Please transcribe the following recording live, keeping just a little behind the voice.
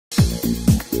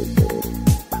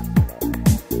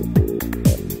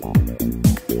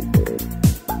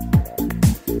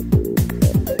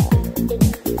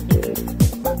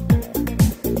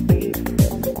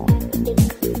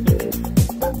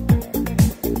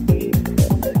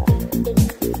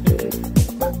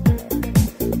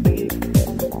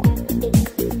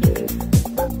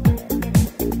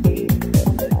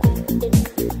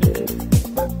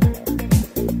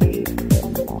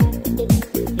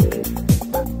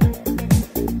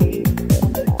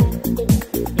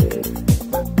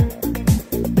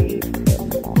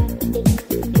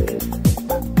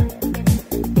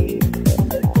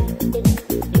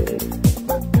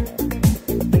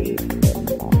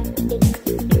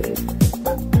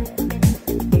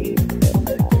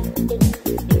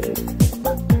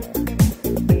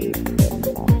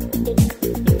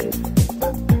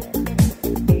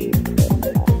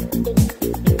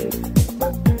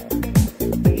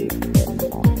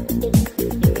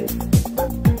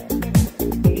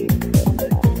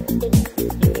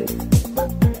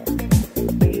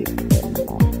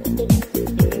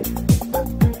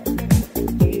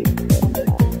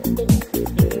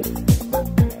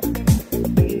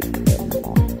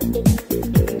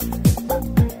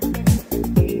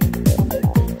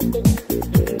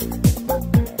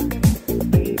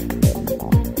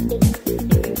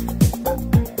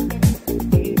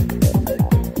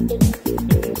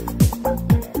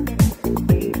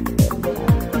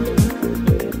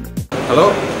Hello,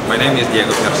 my name is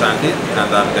Diego Piersanti and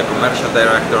I'm the Commercial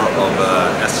Director of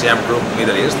SCM Group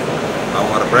Middle East.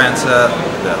 Our branch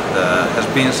that has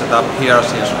been set up here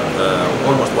since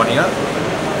almost 1 year.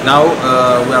 Now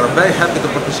we are very happy to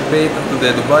participate to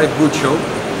the Dubai WoodShow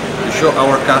to show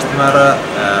our customer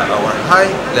our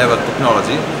high-level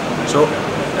technology. So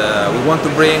we want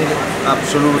to bring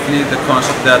absolutely the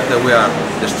concept that we are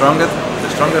the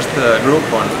strongest group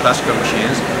on classical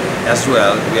machines. As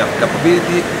well, we have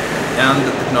capability and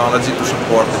the technology to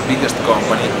support the biggest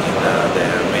company in the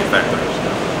main factories.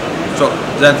 So,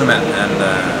 gentlemen, and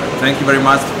thank you very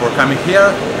much for coming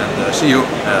here, and see you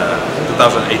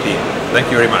 2018. Thank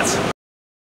you very much.